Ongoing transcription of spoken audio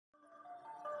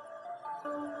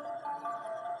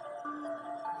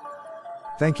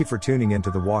Thank you for tuning into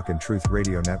the Walk in Truth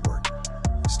Radio Network.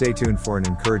 Stay tuned for an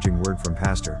encouraging word from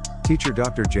Pastor, Teacher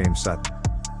Dr. James Sutton.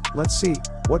 Let's see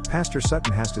what Pastor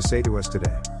Sutton has to say to us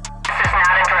today. This is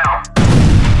not a drill.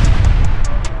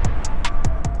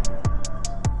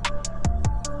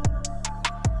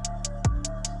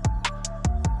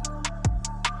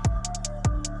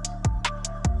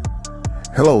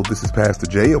 Hello, this is Pastor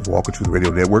Jay of Walk in Truth Radio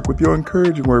Network with your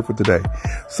encouraging word for today.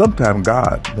 Sometimes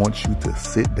God wants you to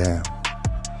sit down.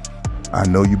 I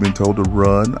know you've been told to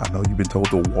run. I know you've been told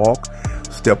to walk,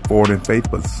 step forward in faith,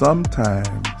 but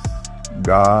sometimes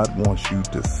God wants you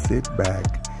to sit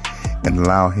back and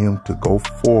allow Him to go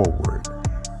forward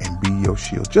and be your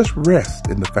shield. Just rest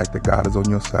in the fact that God is on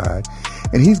your side,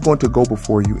 and He's going to go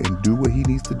before you and do what He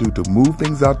needs to do to move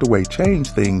things out the way, change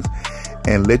things,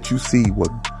 and let you see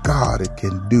what God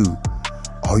can do.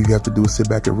 All you have to do is sit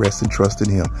back and rest and trust in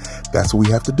Him. That's what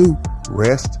we have to do.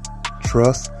 Rest,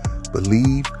 trust,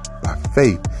 believe by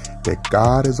faith that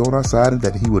God is on our side and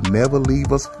that He will never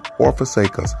leave us or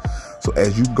forsake us. So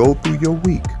as you go through your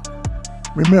week,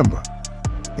 remember,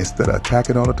 instead of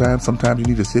attacking all the time, sometimes you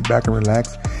need to sit back and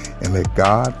relax and let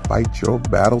God fight your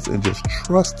battles and just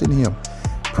trust in Him.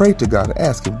 Pray to God and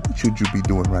ask Him, what should you be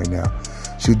doing right now?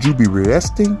 Should you be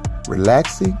resting,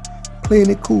 relaxing, playing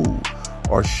it cool?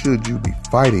 Or should you be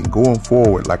fighting, going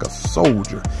forward like a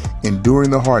soldier, enduring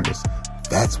the hardness?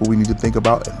 That's what we need to think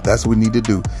about, and that's what we need to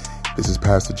do. This is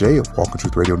Pastor Jay of Walk in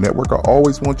Truth Radio Network. I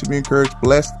always want you to be encouraged,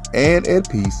 blessed, and at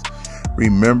peace.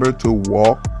 Remember to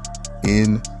walk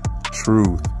in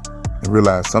truth and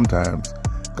realize sometimes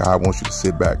God wants you to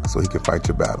sit back so He can fight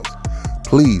your battles.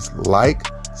 Please like,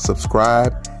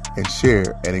 subscribe, and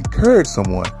share, and encourage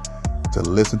someone to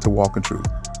listen to Walk in Truth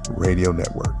Radio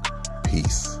Network.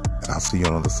 Peace, and I'll see you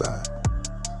on the other side.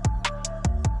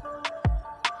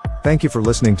 Thank you for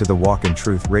listening to the Walk in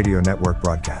Truth Radio Network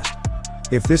broadcast.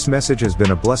 If this message has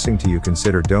been a blessing to you,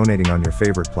 consider donating on your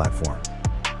favorite platform.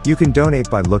 You can donate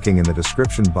by looking in the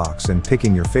description box and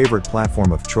picking your favorite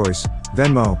platform of choice,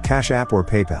 Venmo, Cash App, or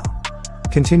PayPal.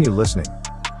 Continue listening.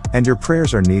 And your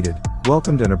prayers are needed,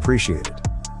 welcomed, and appreciated.